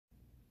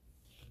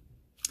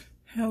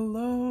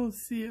Hello,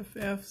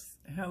 CFFs.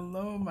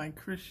 Hello, my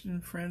Christian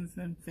friends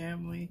and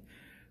family.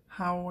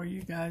 How are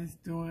you guys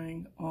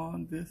doing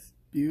on this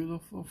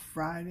beautiful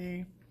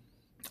Friday?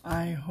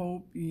 I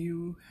hope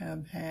you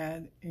have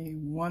had a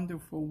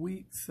wonderful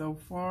week so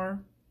far.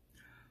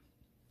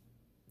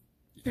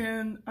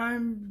 And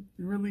I'm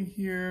really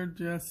here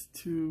just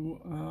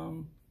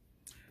to,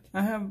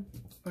 I have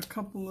a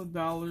couple of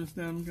dollars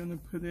that I'm going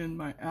to put in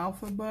my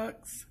Alpha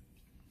Bucks.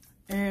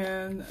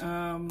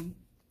 And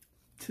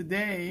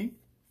today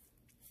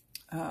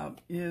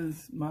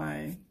is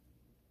my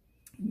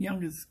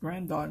youngest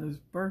granddaughter's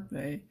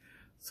birthday.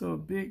 So a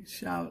big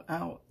shout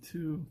out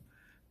to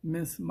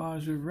Miss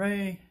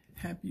Marjorie.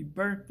 Happy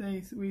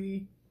birthday,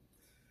 sweetie.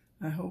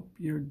 I hope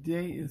your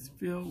day is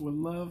filled with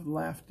love,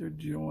 laughter,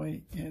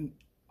 joy, and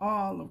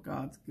all of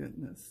God's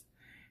goodness.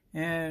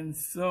 And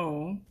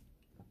so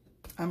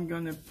I'm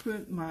going to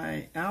put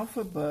my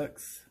Alpha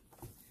Bucks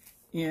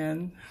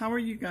in. How are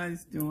you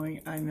guys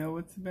doing? I know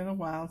it's been a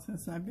while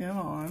since I've been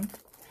on,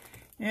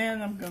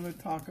 and I'm going to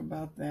talk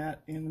about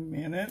that in a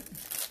minute.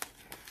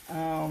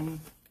 I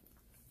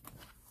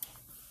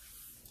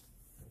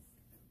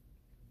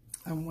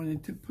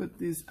wanted to put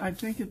this, I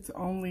think it's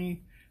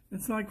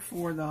like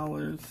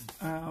 $4,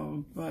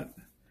 but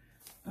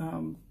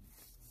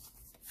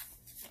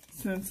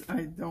since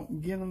I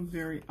don't get them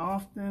very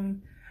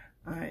often,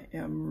 I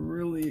am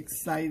really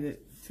excited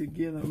to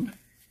get them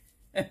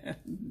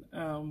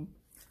and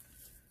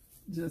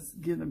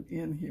just get them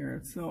in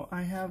here. So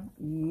I have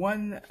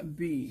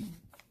 1B.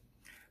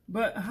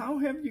 But how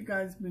have you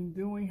guys been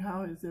doing?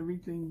 How has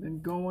everything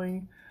been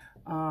going?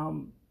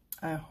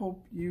 I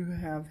hope you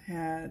have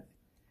had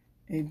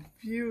a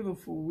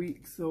beautiful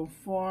week so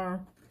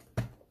far.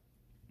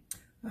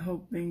 I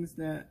hope things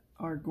that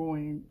are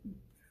going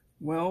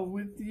well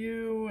with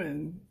you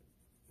and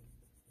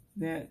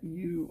that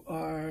you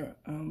are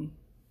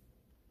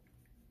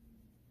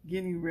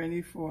getting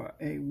ready for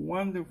a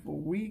wonderful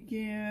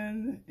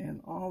weekend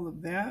and all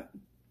of that.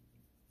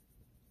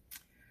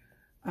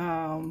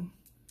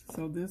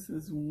 So this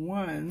is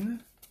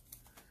 1B.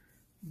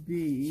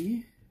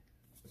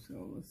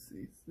 So let's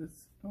see.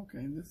 This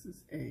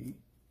is A.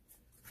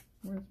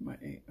 Where's my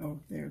A?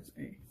 Oh, there's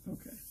A.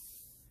 Okay.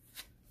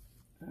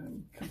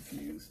 I'm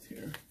confused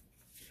here.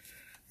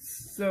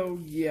 So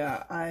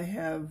yeah, I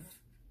have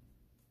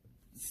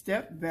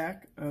stepped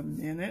back a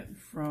minute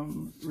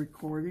from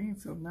recording.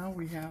 So now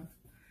we have,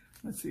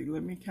 let's see,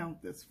 let me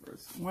count this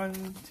first.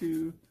 1,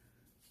 2,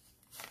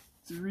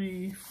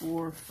 3,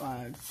 4,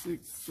 5,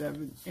 6,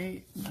 7,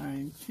 8,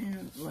 9,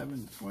 10,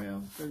 11,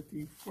 12,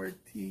 13,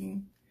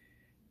 14,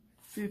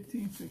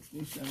 15,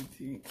 16,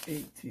 17,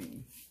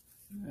 18.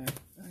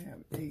 I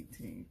have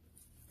 18.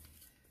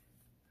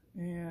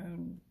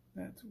 And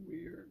that's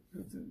weird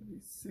because it would be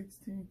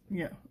 16.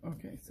 Yeah,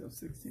 okay, so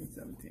 16,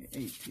 17,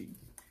 18.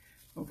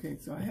 Okay,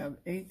 so I have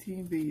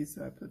 18 B's,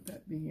 so I put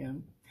that B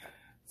in.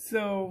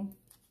 So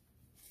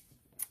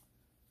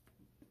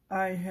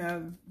I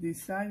have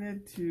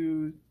decided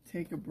to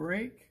take a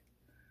break.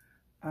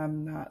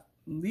 I'm not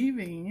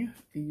leaving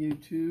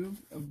YouTube,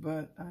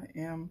 but I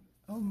am,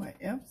 oh, my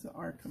F's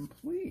are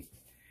complete.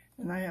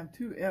 And I have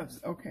 2 F's.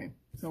 Okay,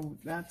 so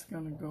that's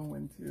going to go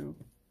into,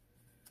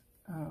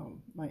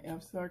 my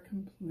F's are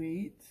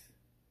complete.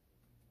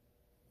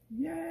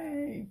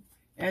 Yay!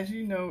 As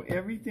you know,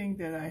 everything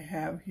that I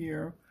have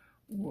here,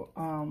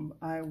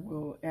 I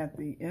will, at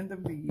the end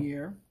of the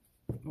year,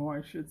 or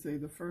I should say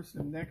the first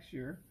of next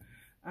year,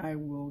 I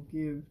will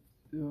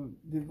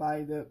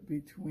divide up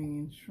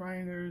between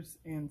Shriners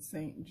and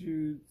St.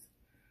 Jude's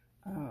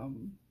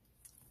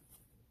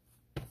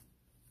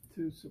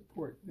to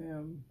support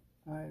them.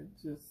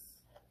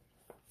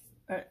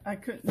 I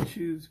couldn't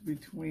choose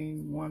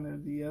between one or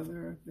the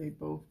other. They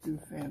both do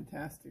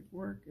fantastic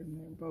work and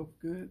they're both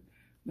good.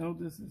 No,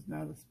 this is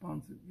not a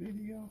sponsored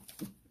video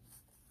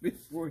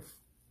before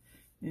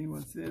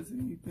anyone says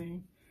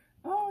anything.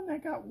 Oh, and I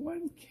got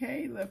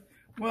 1K left.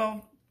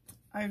 Well,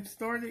 I've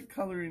started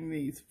coloring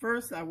these.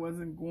 First, I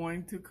wasn't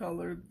going to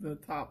color the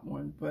top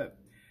one, but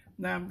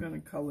now I'm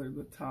going to color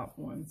the top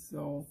one.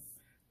 So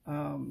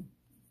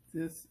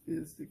this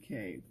is the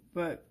K.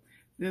 But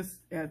this,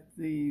 at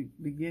the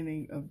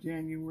beginning of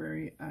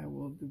January, I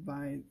will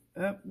divide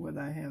up what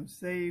I have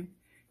saved.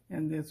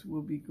 And this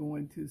will be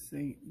going to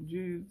St.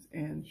 Jude's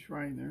and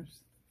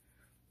Shriners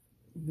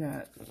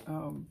that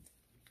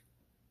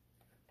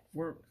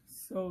work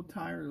so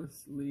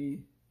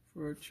tirelessly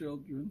for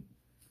children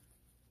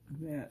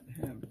that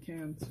have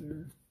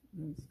cancer,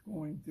 that's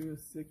going through a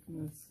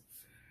sickness.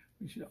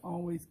 We should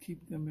always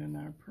keep them in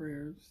our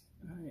prayers.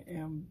 I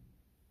am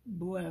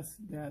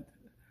blessed that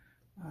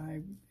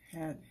I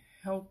had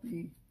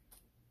healthy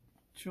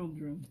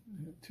children.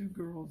 I have 2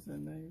 girls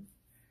and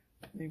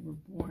they were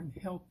born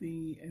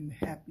healthy and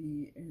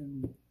happy,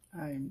 and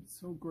I'm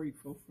so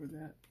grateful for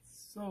that.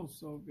 So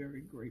very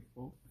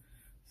grateful.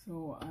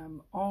 So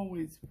I'm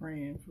always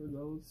praying for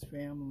those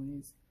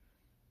families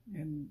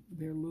and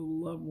their little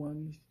loved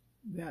ones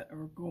that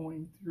are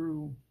going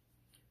through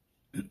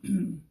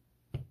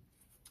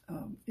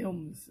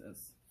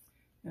illnesses.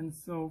 And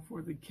so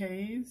for the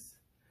K's,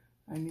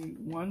 I need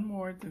one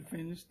more to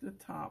finish the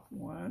top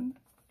one.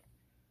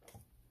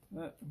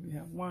 But we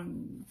have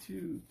 1,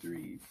 2,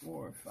 3,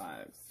 4,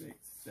 5, 6,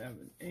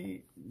 7,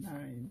 8,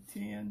 9,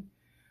 10.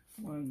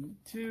 1,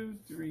 2,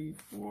 3,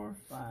 4,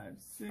 5,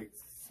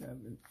 6,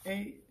 7,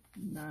 8,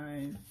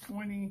 9,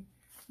 20.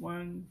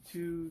 1,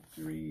 2,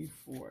 3,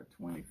 4,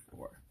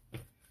 24.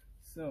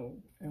 So,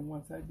 and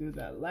once I do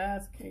that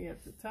last K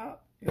at the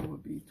top, it will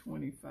be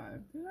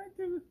 25. Did I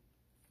do it?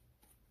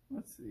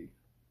 Let's see.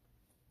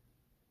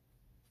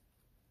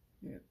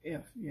 Yeah,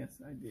 F,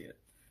 yes, I did.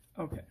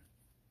 Okay.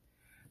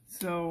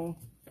 So,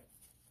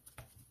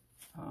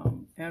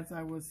 as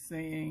I was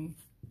saying,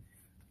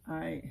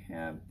 I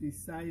have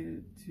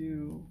decided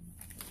to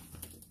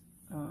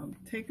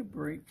take a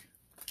break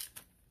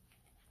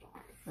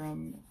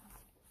from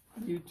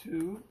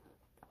YouTube.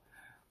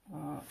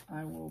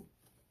 I will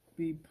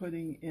be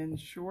putting in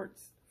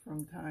shorts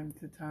from time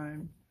to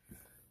time,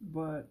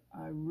 but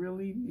I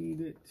really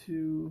needed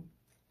to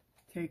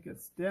take a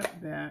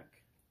step back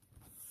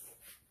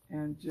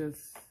and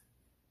just,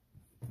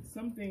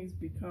 some things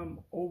become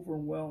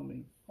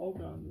overwhelming.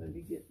 Hold on, let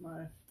me get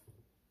my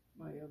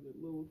other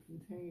little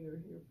container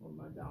here for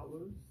my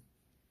dollars.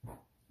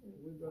 And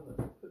we're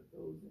gonna put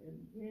those in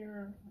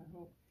there. I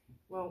hope,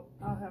 well,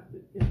 I'll have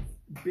to, it's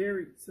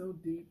buried so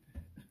deep.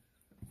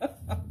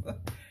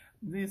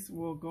 This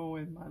will go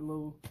in my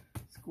little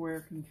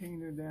square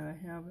container that I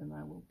have, and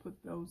I will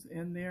put those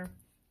in there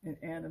and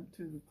add them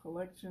to the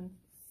collection.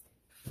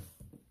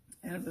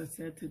 As I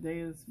said, today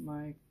is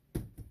my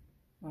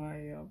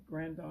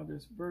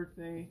granddaughter's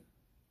birthday,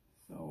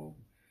 so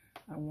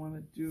I want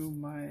to do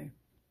my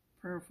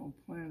prayerful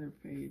planner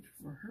page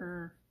for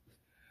her.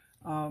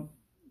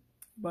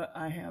 But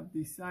I have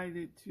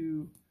decided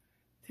to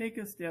take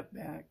a step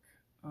back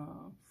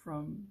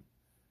from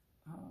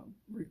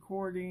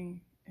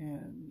recording,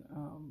 and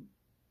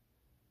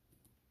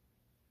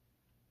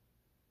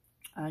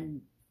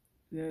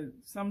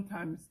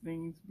sometimes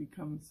things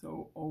become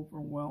so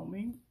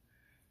overwhelming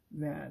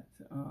that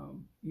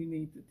you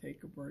need to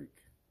take a break.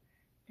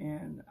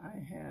 And I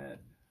had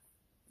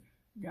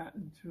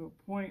gotten to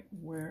a point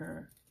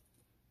where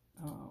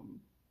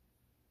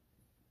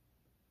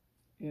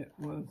it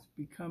was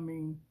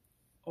becoming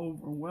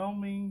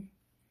overwhelming,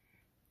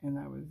 and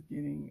I was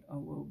getting a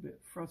little bit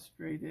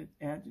frustrated,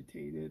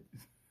 agitated,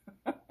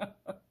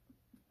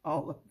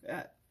 all of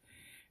that.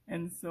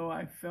 And so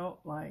I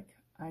felt like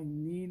I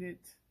needed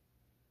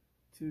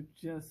to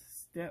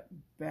just step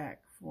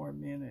back for a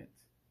minute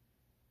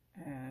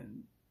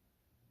and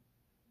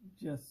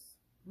just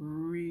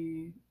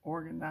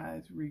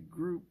reorganize,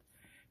 regroup.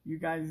 You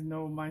guys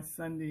know my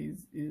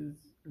Sundays is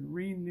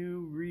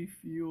renew,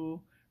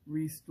 refuel,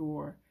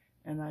 restore,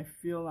 and I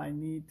feel I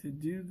need to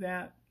do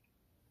that.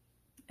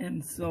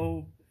 And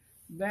so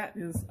that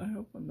is, I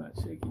hope I'm not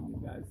shaking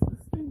you guys.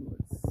 This thing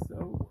looks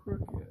so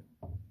crooked.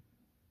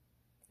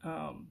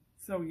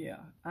 So yeah,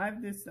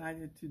 I've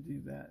decided to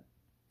do that,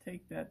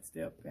 take that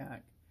step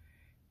back.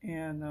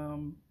 And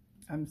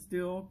I'm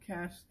still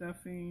cash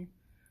stuffing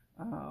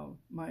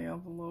my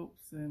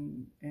envelopes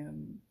and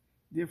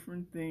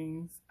different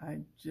things. I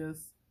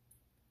just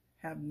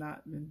have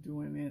not been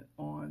doing it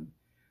on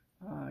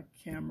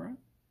camera,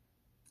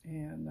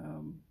 and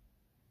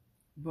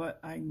but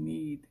I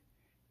need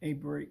a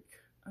break.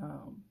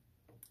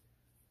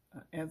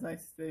 As I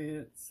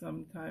said,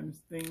 sometimes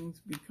things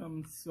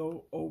become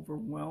so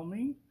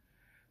overwhelming,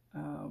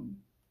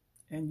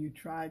 and you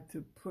try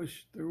to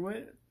push through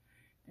it,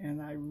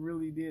 and I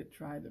really did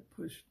try to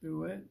push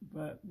through it,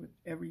 but with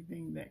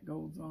everything that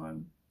goes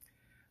on,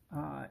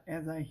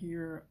 as I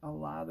hear a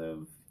lot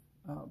of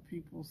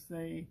people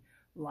say,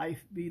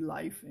 life be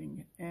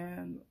lifing,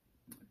 and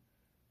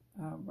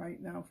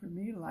right now for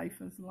me, life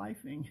is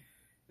lifing.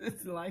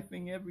 It's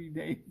lifing every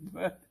day,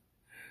 but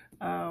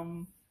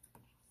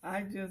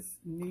I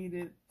just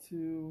needed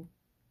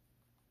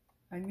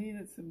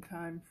some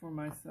time for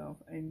myself.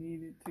 I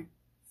needed to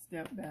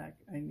step back.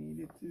 I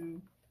needed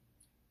to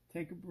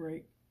take a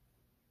break,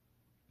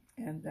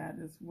 and that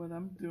is what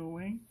I'm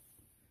doing.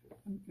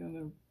 I'm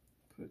gonna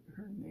put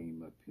her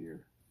name up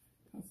here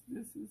because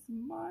this is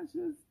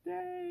Maja's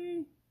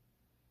day.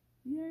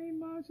 Yay,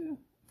 Maja.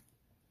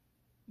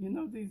 You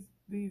know,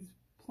 these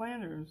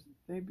planners,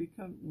 they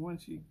become,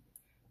 once you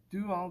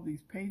do all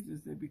these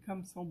pages, they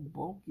become so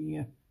bulky,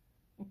 and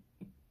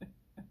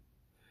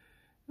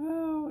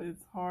oh,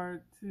 it's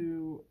hard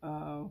to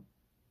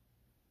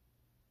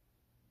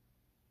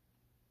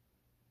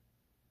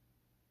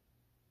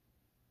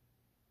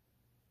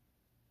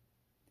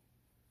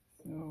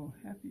so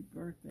happy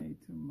birthday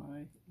to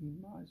my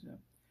Imaja.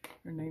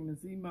 Her name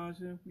is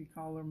Imaja. We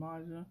call her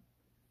Maja.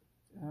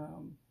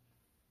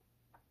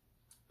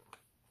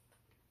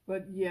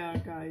 But yeah,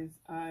 guys,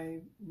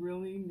 I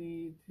really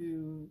need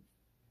to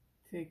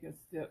take a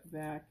step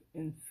back.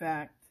 In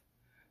fact,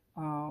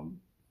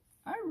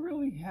 I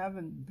really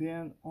haven't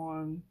been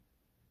on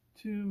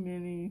too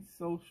many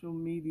social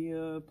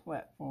media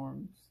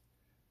platforms.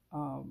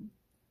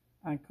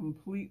 I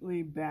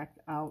completely backed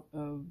out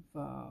of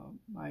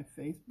my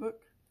Facebook.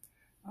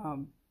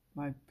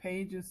 My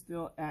page is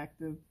still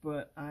active,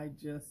 but I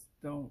just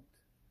don't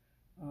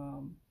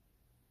um,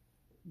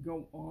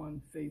 go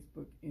on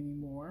Facebook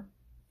anymore.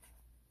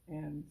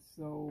 And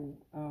so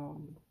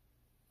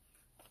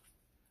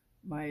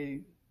my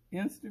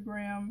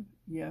Instagram,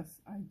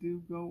 yes, I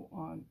do go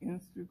on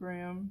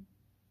Instagram.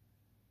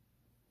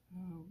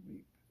 Oh,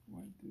 wait,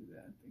 before I do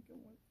that, I think I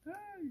want,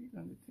 you're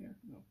going to tear,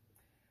 no,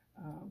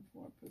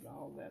 before I put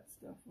all that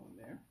stuff on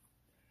there.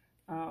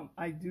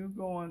 I do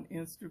go on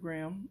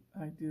Instagram,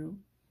 I do.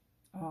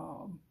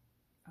 Um,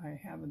 I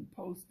haven't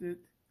posted,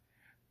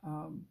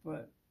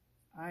 but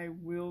I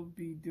will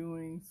be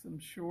doing some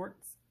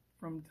shorts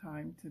from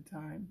time to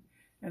time.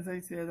 As I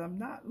said, I'm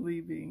not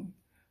leaving.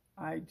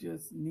 I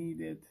just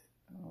needed,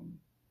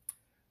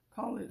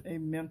 call it a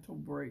mental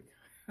break.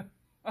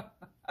 I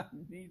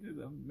needed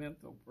a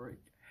mental break.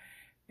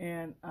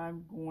 And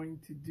I'm going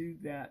to do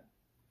that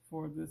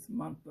for this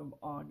month of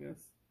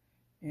August.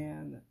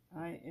 And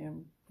I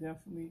am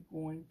definitely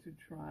going to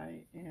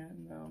try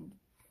and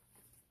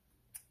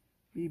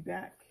be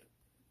back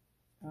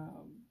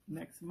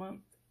next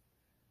month.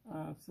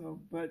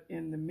 But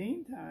in the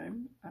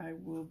meantime, I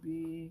will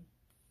be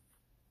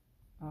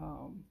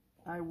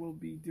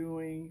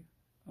doing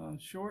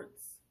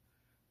shorts,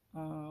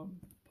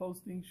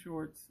 posting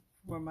shorts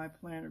for my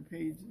planner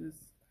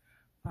pages,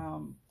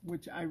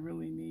 which I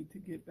really need to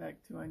get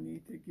back to. I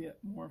need to get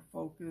more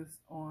focused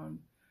on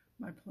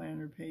my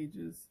planner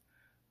pages.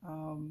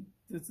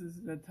 This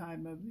is the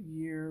time of the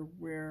year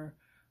where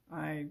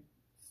I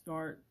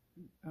start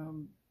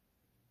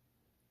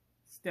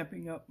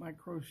stepping up my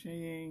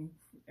crocheting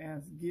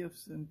as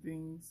gifts and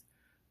things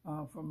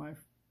for my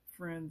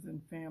friends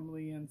and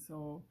family, and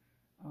so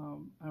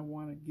I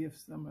want to gift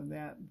some of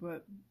that.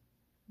 But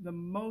the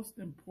most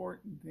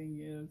important thing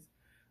is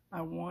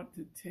I want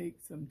to take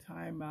some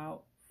time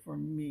out for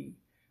me.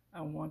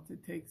 I want to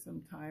take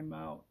some time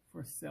out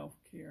for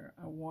self-care.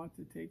 I want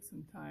to take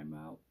some time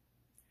out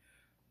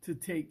to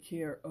take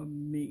care of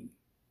me.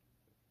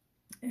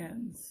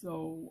 And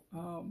so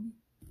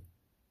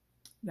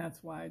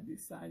that's why I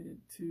decided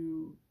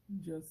to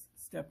just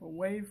step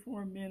away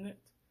for a minute.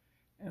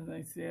 As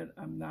I said,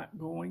 I'm not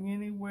going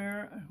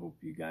anywhere. I hope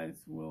you guys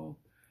will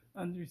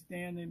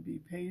understand and be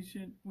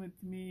patient with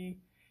me,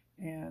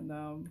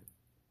 and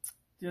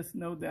just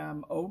know that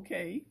I'm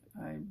okay.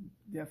 I'm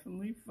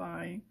definitely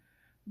fine,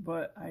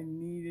 but I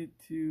needed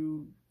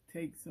to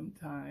take some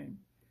time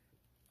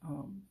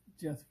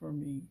just for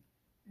me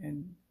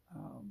and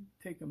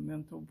take a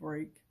mental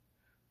break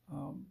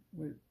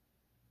with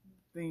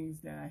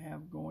things that I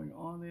have going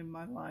on in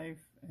my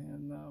life,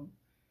 and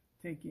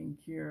taking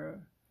care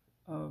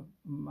of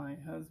my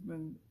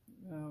husband,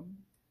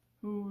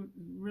 who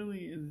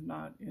really is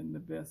not in the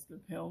best of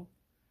health,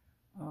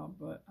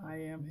 but I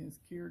am his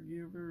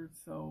caregiver,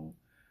 so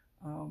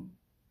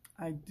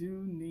I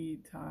do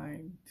need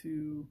time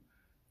to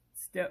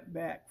step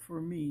back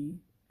for me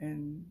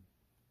and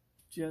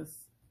just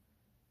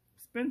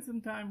spend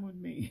some time with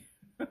me.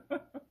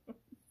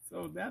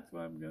 So that's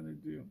what I'm going to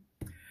do.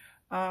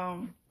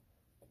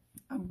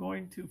 I'm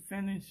going to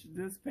finish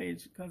this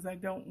page because I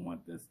don't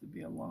want this to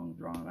be a long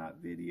drawn out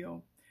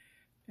video.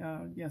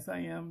 Yes, I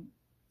am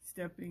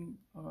stepping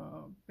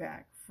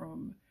back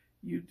from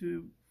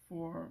YouTube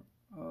for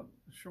a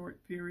short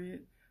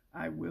period.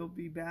 I will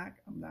be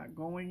back. I'm not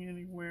going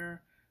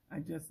anywhere. I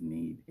just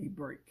need a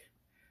break.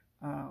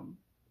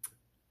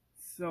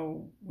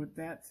 So with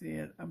that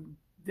said, I'm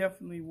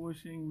definitely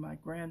wishing my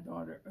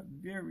granddaughter a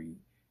very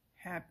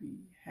happy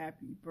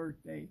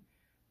birthday.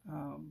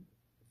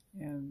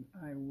 And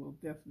I will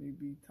definitely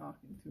be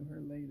talking to her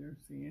later,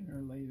 seeing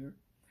her later.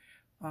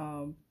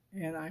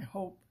 And I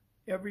hope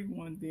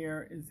everyone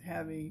there is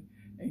having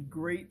a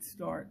great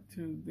start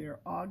to their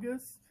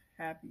August.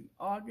 Happy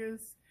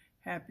August.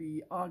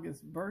 Happy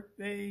August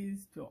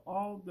birthdays to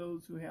all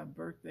those who have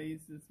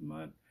birthdays this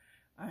month.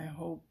 I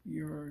hope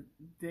your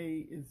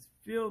day is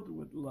filled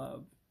with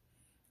love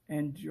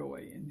and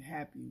joy and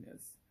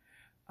happiness.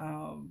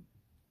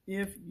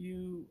 If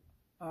you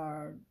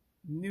are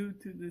new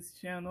to this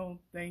channel,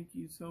 thank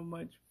you so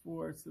much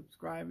for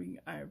subscribing.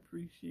 I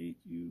appreciate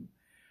you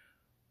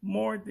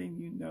more than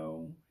you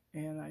know,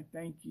 and I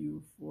thank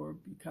you for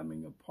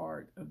becoming a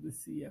part of the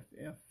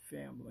CFF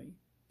family.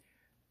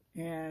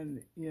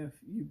 And if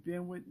you've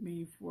been with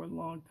me for a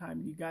long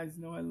time, you guys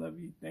know I love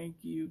you.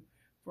 Thank you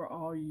for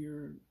all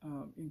your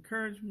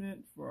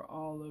encouragement, for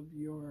all of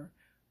your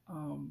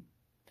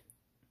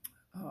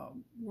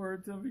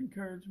words of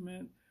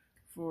encouragement,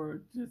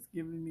 for just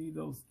giving me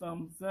those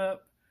thumbs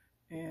up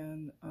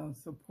and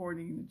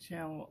supporting the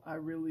channel. I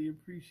really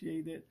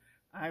appreciate it.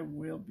 I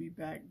will be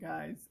back,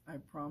 guys. I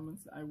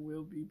promise I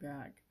will be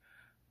back.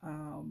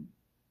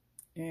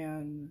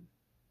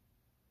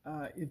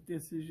 If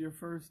this is your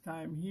first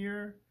time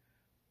here,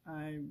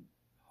 I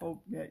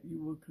hope that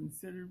you will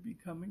consider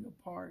becoming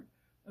a part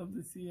of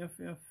the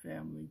CFF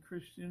family,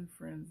 Christian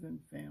friends and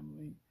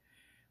family.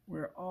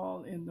 We're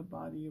all in the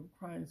body of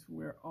Christ.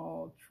 We're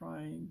all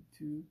trying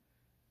to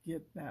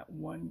get that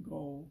one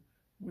goal,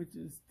 which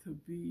is to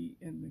be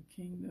in the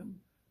kingdom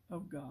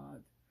of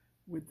God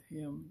with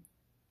him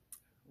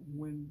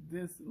when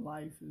this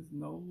life is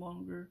no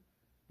longer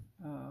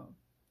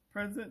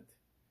present.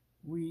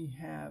 We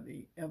have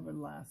a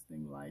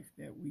everlasting life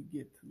that we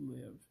get to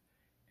live,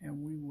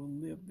 and we will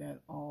live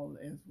that all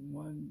as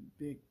one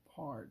big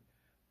part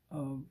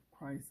of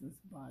Christ's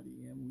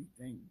body, and we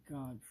thank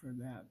God for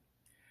that.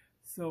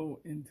 So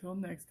until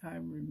next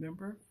time,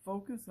 remember,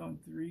 focus on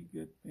three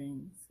good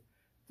things.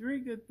 Three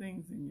good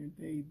things in your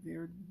day.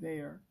 They're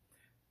there.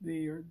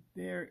 They are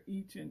there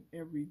each and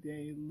every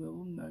day,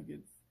 little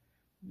nuggets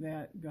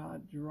that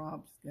God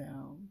drops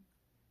down,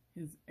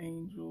 his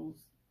angels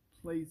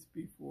place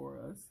before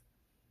us,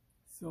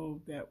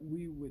 so that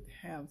we would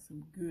have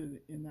some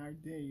good in our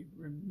day.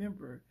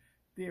 Remember,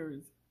 there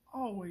is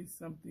always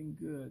something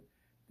good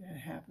that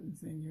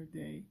happens in your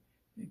day.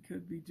 It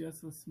could be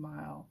just a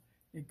smile.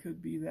 It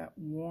could be that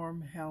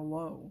warm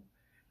hello.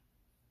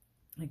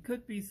 It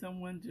could be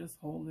someone just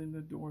holding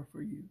the door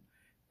for you.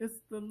 It's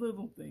the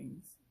little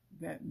things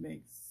that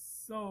make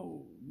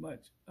so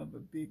much of a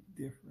big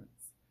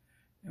difference.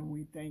 And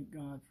we thank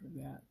God for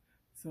that.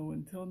 So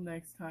until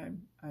next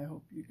time, I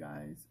hope you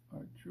guys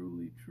are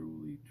truly,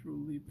 truly,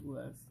 truly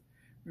blessed.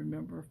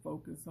 Remember,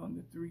 focus on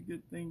the three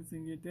good things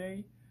in your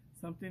day.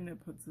 Something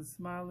that puts a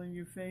smile on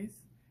your face.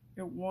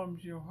 It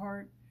warms your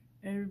heart,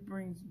 and it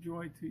brings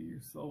joy to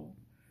your soul.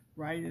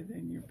 Write it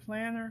in your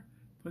planner.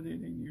 Put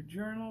it in your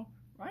journal.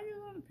 Write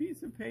it on a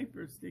piece of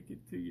paper. Stick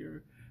it to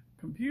your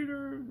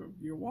computer,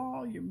 your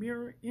wall, your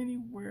mirror,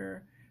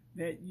 anywhere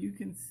that you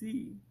can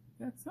see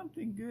that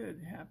something good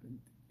happened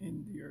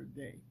in your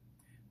day.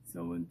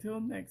 So until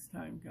next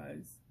time,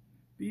 guys,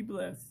 be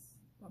blessed.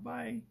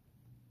 Bye-bye.